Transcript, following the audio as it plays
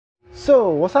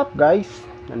So, what's up guys?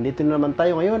 Nandito na naman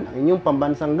tayo ngayon, ang inyong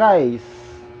pambansang guys.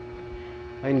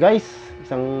 Ayun guys,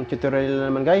 isang tutorial na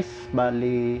naman guys.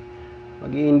 Bali,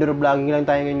 mag-i-indoor vlogging lang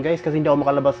tayo ngayon guys kasi hindi ako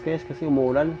makalabas guys kasi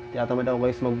umuulan. Tinatamad ako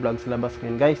guys mag-vlog sa labas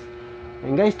ngayon guys.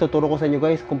 Ayun guys, tuturo ko sa inyo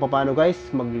guys kung paano guys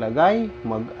maglagay,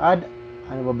 mag-add,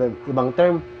 ano ba ibang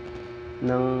term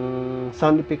ng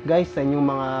sound effect guys sa inyong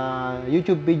mga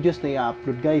YouTube videos na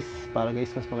i-upload guys para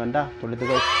guys mas maganda. Tulad ito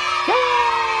guys.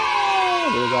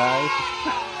 Hello guys.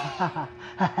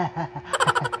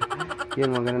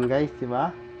 Yun mga ganun guys,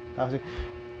 diba? Tapos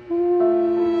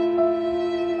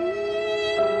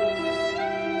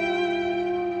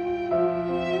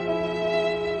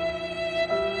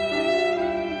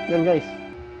yan guys,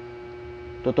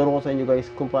 tuturo ko sa inyo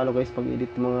guys kung paano guys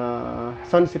pag-edit mga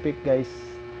sound effect guys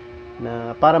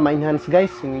na para ma-enhance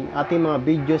guys yung ating mga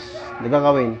videos na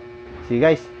gagawin. Sige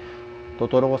guys,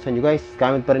 tuturo ko sa inyo guys,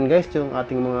 gamit pa rin guys yung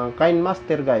ating mga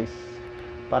Kinemaster guys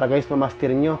para guys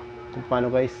ma-master nyo kung paano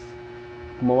guys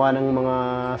gumawa ng mga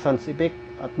sound effect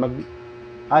at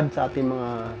mag-add sa ating mga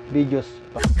videos.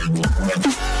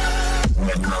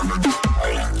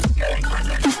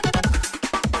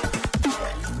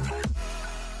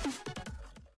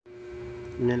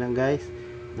 Yun lang guys,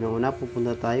 una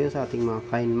pupunta tayo sa ating mga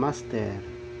Kinemaster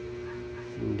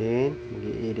and then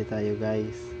mag-i-edit tayo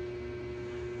guys.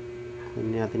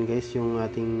 Kunin natin guys yung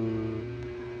ating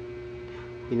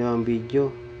ginawang video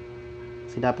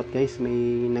kasi dapat guys may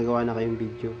nagawa na kayong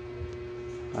video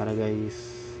para guys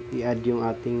i-add yung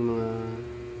ating mga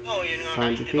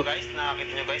sound effect. Diba guys,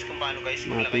 nakakita nyo guys kung paano guys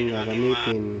maglagay ng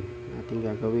ating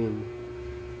gagawin.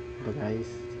 Diba guys,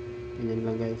 ganyan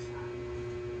lang guys.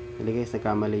 Dali guys,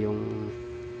 nagkamali yung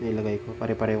nilagay ko,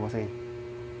 pare-pareho kasi.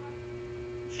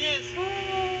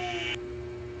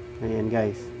 Ayan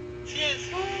guys,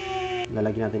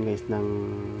 lalagyan natin guys ng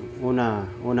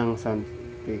unang sound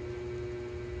effect,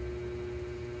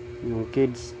 yung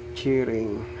kids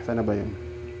cheering. Sana ba yun?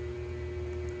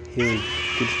 Yun,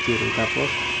 kids cheering. Tapos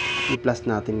i-plus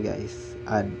natin guys,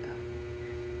 add.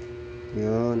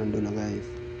 Yun, nandun na guys.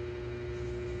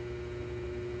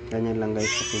 Ganyan lang guys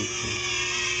sa simple.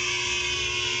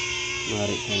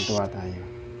 Mari, tuwa tayo.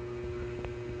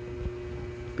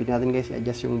 Pwede natin guys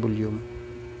i-adjust yung volume.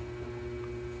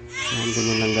 Yan,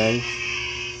 ganyan lang guys.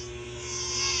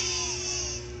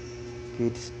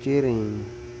 Kids cheering.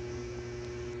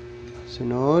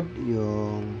 Sunod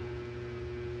yung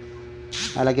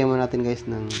alagyan mo natin guys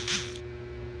ng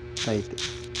title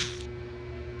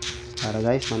para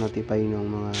guys ma-notify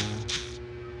yung mga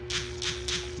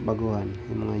baguhan,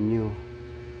 yung mga new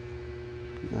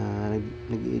na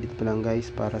nag-edit pa lang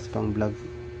guys para sa pang vlog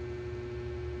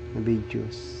na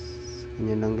videos.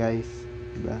 Ganyan lang guys,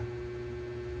 diba?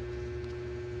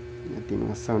 Natin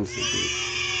mga sounds effect.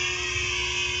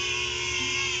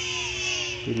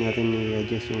 Pwede natin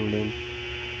i-adjust yung length.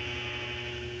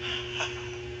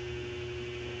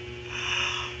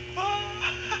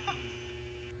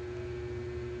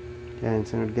 Yan,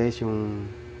 sunod guys yung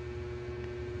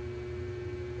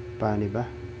paano ba?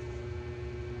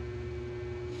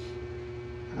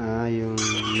 Yung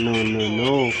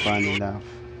no funny laugh.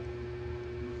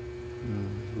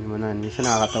 Yung mga isa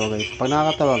nakakatawa guys. Pag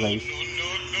nakakatawa guys,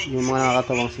 yung mga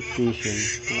nakakatawang situation,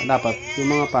 dapat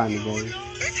yung mga funny guys.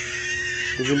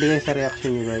 Depende guys sa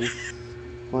reaction nyo guys.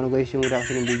 Kung ano guys yung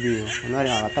reaction ng video nyo, ano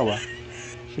rin nakakatawa,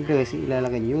 siyempre guys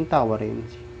ilalagay nyo yung tawa rin.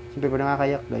 Siyempre pag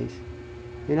nakakayak guys,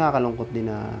 yung nakakalungkot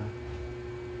din na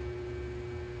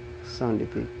sound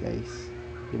effect guys.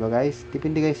 Diba guys?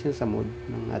 Depende guys yun sa mood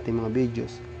ng ating mga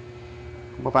videos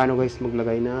kung paano guys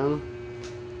maglagay ng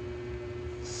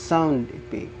sound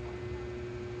effect.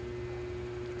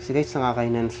 Kasi guys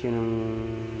nakaka-enhance yun ng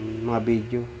mga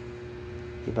video,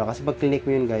 diba? Kasi pag click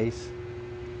mo yun guys,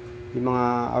 yung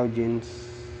mga audience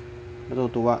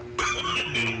natutuwa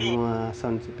yung mga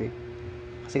sound effect.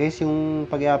 Kasi guys yung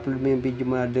pag i-upload mo yung video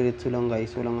mo na diretso lang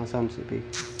guys, walang sound effect,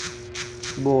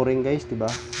 boring guys,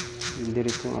 diba?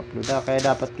 Diretso yung upload. Kaya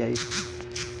dapat guys,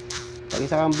 pag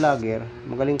isa kang vlogger,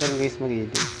 magaling ka rin guys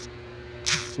mag-edit.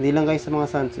 Hindi lang guys sa mga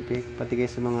sound effect, pati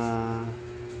guys sa mga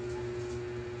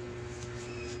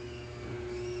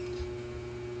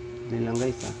hindi lang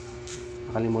guys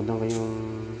nakalimutan ko yung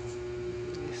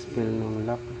spell ng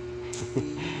lap.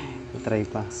 Try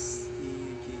pa.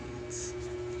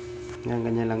 Yan,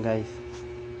 ganyan lang guys.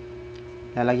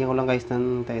 Lalagyan ko lang guys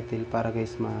ng title para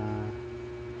guys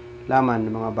laman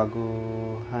ng mga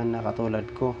baguhan na katulad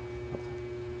ko.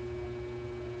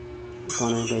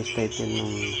 Kung ano yung guys title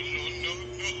ng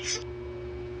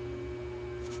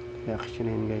reaction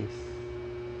na yun guys,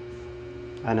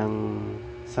 anong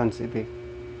sound effect.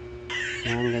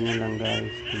 Yan, ganyan lang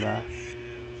guys, diba?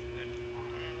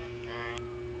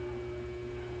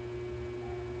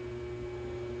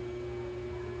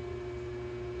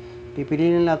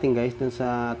 Pipiliin natin guys dun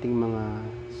sa ating mga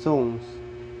songs.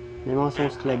 May mga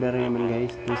songs library naman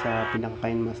guys dun sa pinaka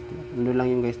Kinemaster. Nandun lang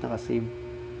yung guys nakasave.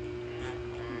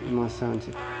 Yung mga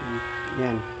sounds.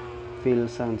 Yan. Feel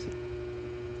sounds.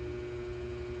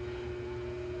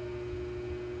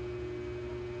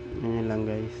 Ganyan lang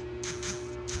guys.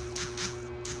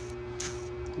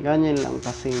 Ganyan lang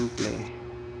kasimple.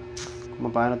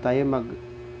 Kung paano tayo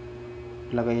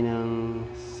maglagay ng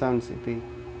sounds effect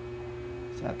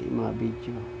sa ating mga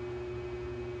video.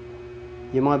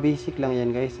 Yung mga basic lang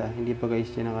yan guys ha. Hindi pa guys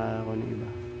yan nakakakuha ng iba.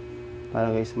 Para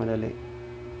guys madali.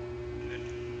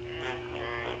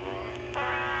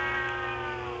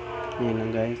 Yan lang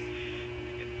guys.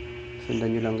 Sundan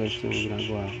nyo lang guys yung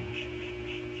ginagawa ko.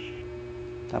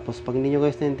 Tapos pag hindi nyo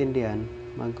guys naintindihan,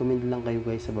 mag-comment lang kayo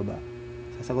guys sa baba.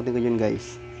 Sasagutin ko yun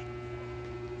guys.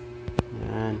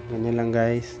 Yan. Ganyan lang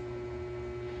guys.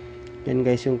 Yan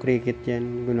guys yung cricket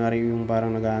yan. Kunwari yung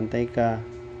parang nag-aantay ka.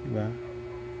 Diba?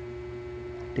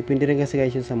 Depende rin kasi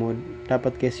guys yung sa mood.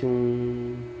 Dapat guys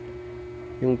yung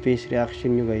face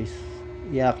reaction nyo guys.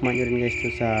 I-akma nyo rin guys to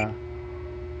sa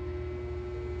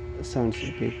sound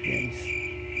effect guys.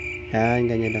 Yan.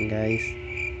 Ganyan lang guys.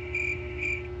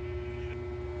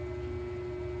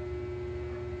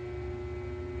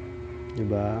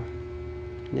 Diba?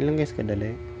 Yan lang guys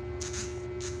kadali.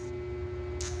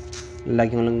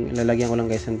 Lalagyan ko lang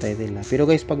guys ang title na. Pero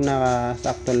guys pag sa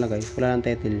actual na guys, wala nang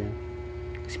title niya.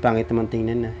 Kasi pangit naman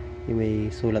tingnan na. Yung may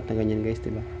sulat na ganyan guys,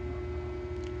 diba?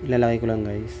 Ilalagay ko lang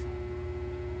guys.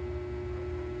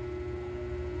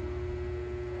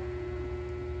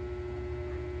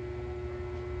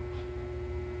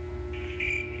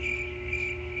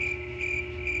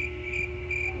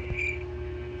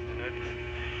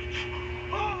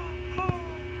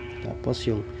 Tapos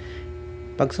yung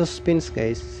pag suspense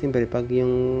guys, siyempre pag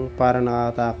yung parang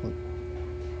nakakatakot,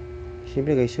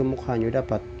 siyempre guys yung mukha nyo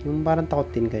dapat yung parang takot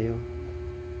din kayo.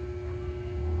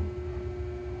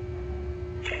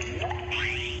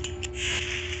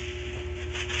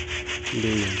 Hindi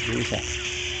yun, yung isa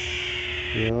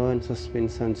yun,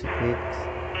 suspense sound effects.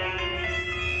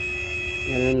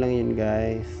 Ganun lang yun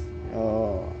guys.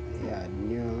 Yan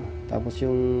nyo. Tapos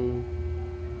yung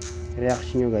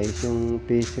reaction nyo guys, yung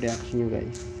face reaction nyo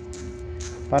guys,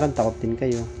 parang takot din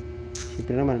kayo.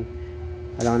 Siyempre naman,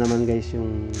 alam naman guys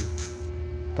yung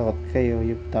takot kayo,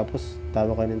 yung tapos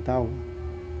tawa kayo ng tawa.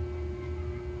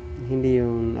 Hindi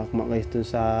yung akma guys dun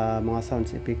sa mga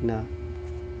sounds effect na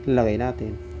lalagay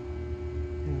natin.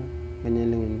 Ganyan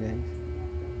lang yun guys.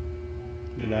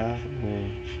 Diba?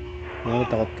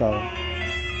 Takot ka.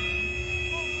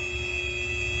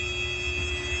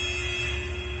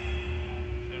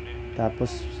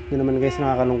 Tapos yun naman guys,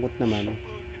 nakakalungkot naman.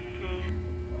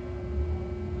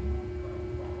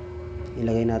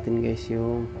 Ilagay natin guys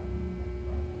yung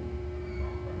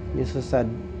sa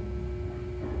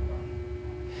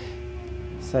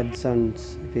sad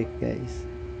sounds effect guys.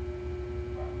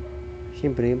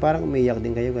 Siyempre parang umiiyak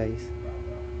din kayo guys.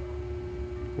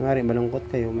 Kunwari malungkot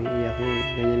kayo, may iyak nyo,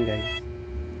 ganyan guys.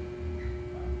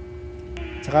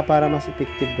 Saka para mas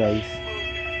effective guys,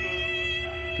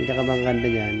 pinakamaganda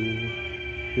niyan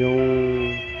yung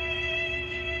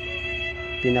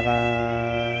pinaka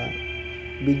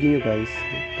video nyo guys,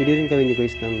 pwede rin gawin nyo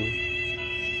guys ng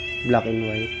black and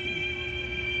white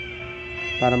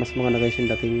para mas maganda guys yung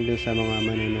dating doon sa mga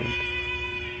manonood.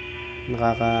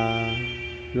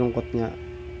 Nakakalungkot nga,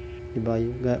 diba?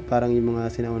 Parang yung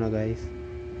mga sinauna guys.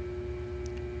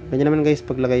 Ganyan naman guys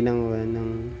paglagay ng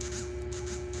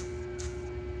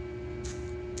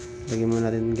lagyan mo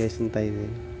natin guys yung title.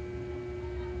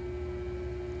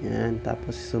 Yan,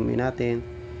 tapos zoom in natin,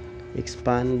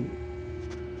 expand,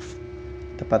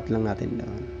 tapat lang natin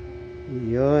doon.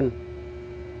 Yun,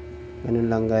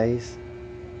 ganun lang guys.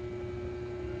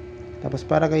 Tapos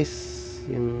para guys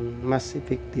yung mas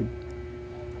effective,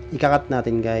 ikakat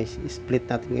natin guys, split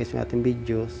natin guys yung ating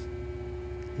videos.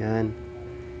 Yan,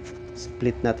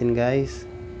 split natin guys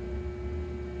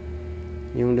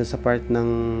yung doon sa part ng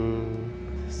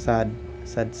sad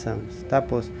sounds.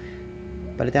 Tapos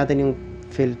palitan natin yung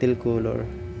filter color,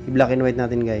 i-black and white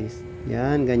natin guys.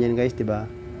 Yan, ganyan guys,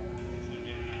 diba?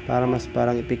 Para mas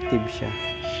parang effective siya.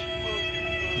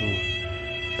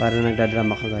 Para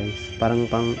nagdadrama ka guys, parang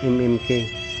pang MMK.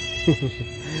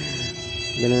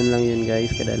 Ganun lang yun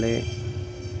guys, kadali.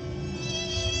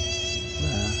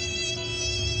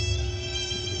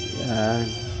 Yan,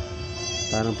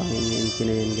 parang pang MMK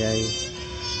na yun guys.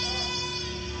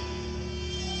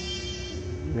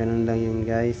 Ganun lang yun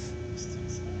guys.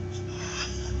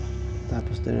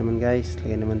 Tapos doon naman guys,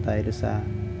 lagyan naman tayo doon sa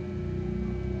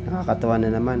nakakatawa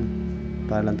na naman,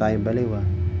 para lang tayo baliw.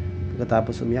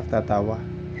 Pagkatapos umiyak, tatawa.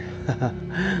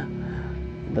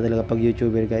 Iba talaga pag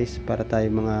YouTuber guys, para tayo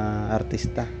mga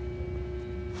artista.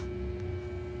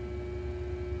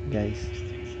 Guys,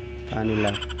 paano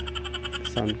lang?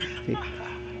 Sound effect.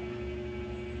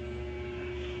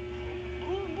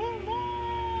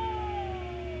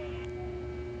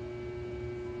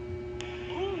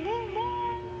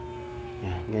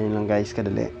 Yan, ganyan lang guys,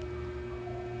 kadali.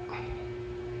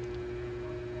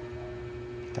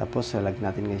 Tapos, salag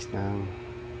natin guys ng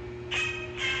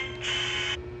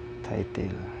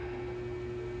title.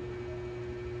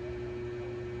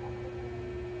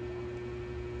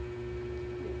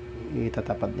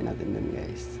 Itatapat din natin dun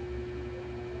guys.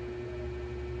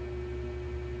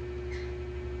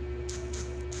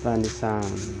 Funny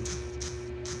sound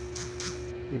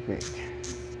effect.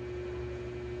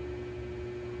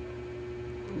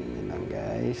 Ganyan lang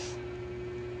guys.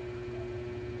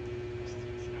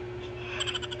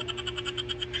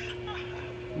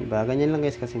 Diba? Ganyan lang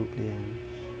guys, kasimple yan.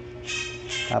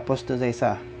 Tapos to sa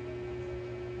isa.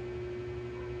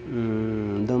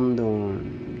 Dum dum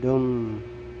dum.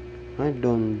 Ay,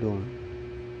 dum dum.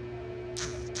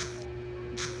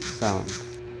 Sound.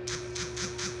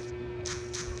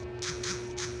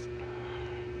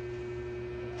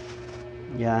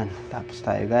 Yan. Tapos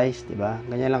tayo guys, diba?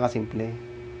 Ganyan lang kasimple.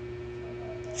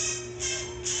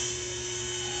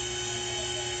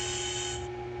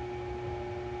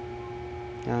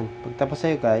 Yan. Pagtapos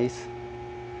tayo guys,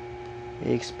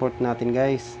 i-export natin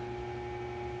guys.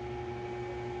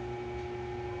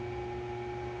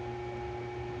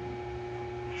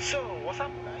 So, what's up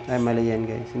guys? Ay, mali yan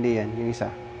guys. Hindi yan. Yung isa.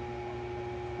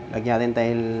 Lagyan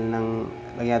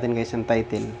natin guys ng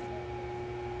title.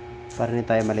 Para hindi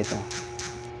tayo malito.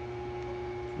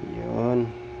 Yun.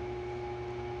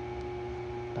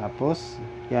 Tapos,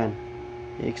 yan.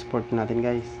 I-export natin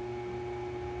guys.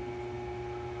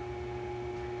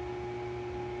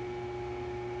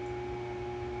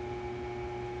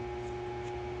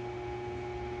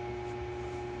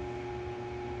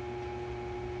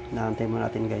 Naantay mo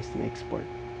natin guys na export.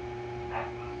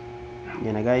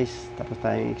 Yan na guys. Tapos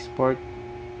tayong export.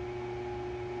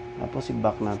 Tapos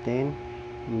i-back natin.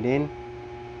 And then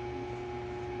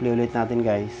play ulit natin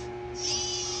guys.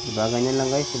 Diba? Ganyan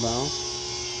lang guys. Diba?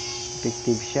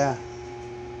 Effective siya.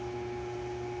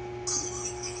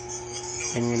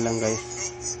 Ganyan lang guys.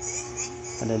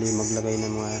 Madali maglagay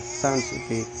ng mga sound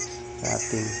effects sa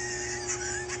ating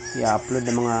i-upload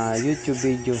ng mga YouTube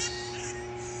videos.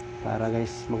 Para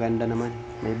guys, maganda naman.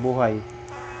 May buhay.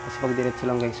 Kasi pag diretso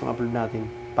lang guys, yung upload natin,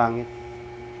 pangit.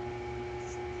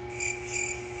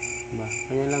 Diba?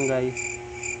 Ganyan lang guys.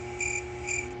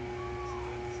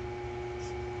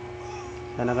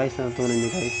 Sana guys, natutunan nyo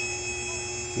guys.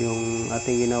 Yung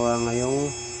ating ginawa ngayong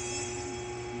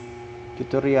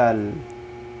tutorial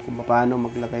kung paano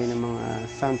maglagay ng mga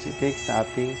sound effects sa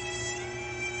ating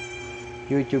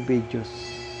YouTube videos.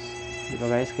 Diba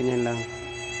guys, ganyan lang.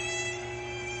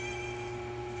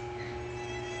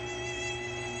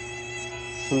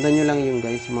 Sundan nyo lang yung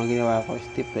guys, yung mga ginawa ko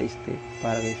step by step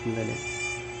para guys madali.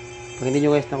 Pag hindi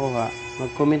nyo guys nakuha,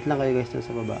 mag-comment lang kayo guys dun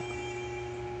sa baba.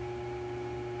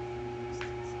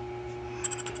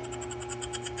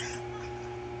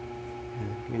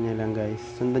 Ganyan lang guys.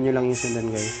 Sundan nyo lang yung sundan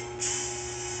guys.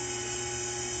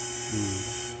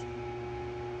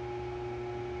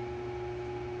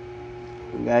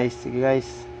 Guys, sige guys.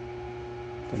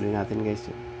 Tuloy natin guys.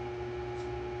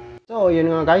 So,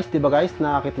 yun nga guys, 'di ba guys?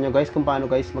 Nakakita nyo guys kung paano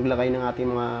guys maglagay ng ating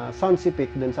mga sound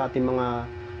effect dun sa ating mga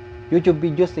YouTube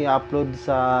videos na i-upload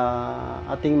sa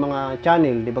ating mga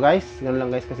channel, 'di ba guys? Ganun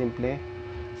lang guys kasimple.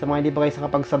 Sa mga hindi pa guys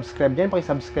nakapag-subscribe diyan,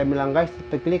 paki-subscribe na lang guys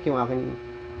at click yung aking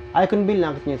icon bell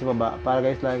na nakita nyo sa baba para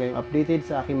guys lagi kayong updated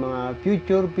sa aking mga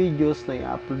future videos na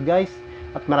i-upload guys.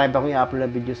 At marami pa akong i-upload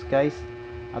na videos guys.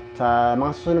 At sa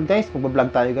mga susunod guys,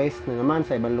 magbablog tayo guys na naman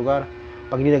sa ibang lugar.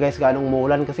 Pag hindi na guys ganong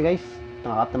umuulan kasi guys,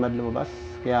 nakakatamad lumabas.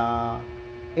 Kaya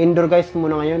indoor guys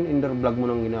muna ngayon, indoor vlog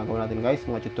muna ang ginagawa natin guys,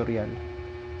 mga tutorial.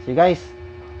 So guys,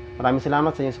 maraming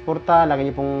salamat sa inyong suporta. Lagi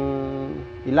niyo pong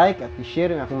i-like at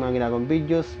i-share yung aking mga ginagawang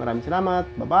videos. Maraming salamat.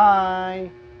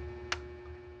 Bye-bye!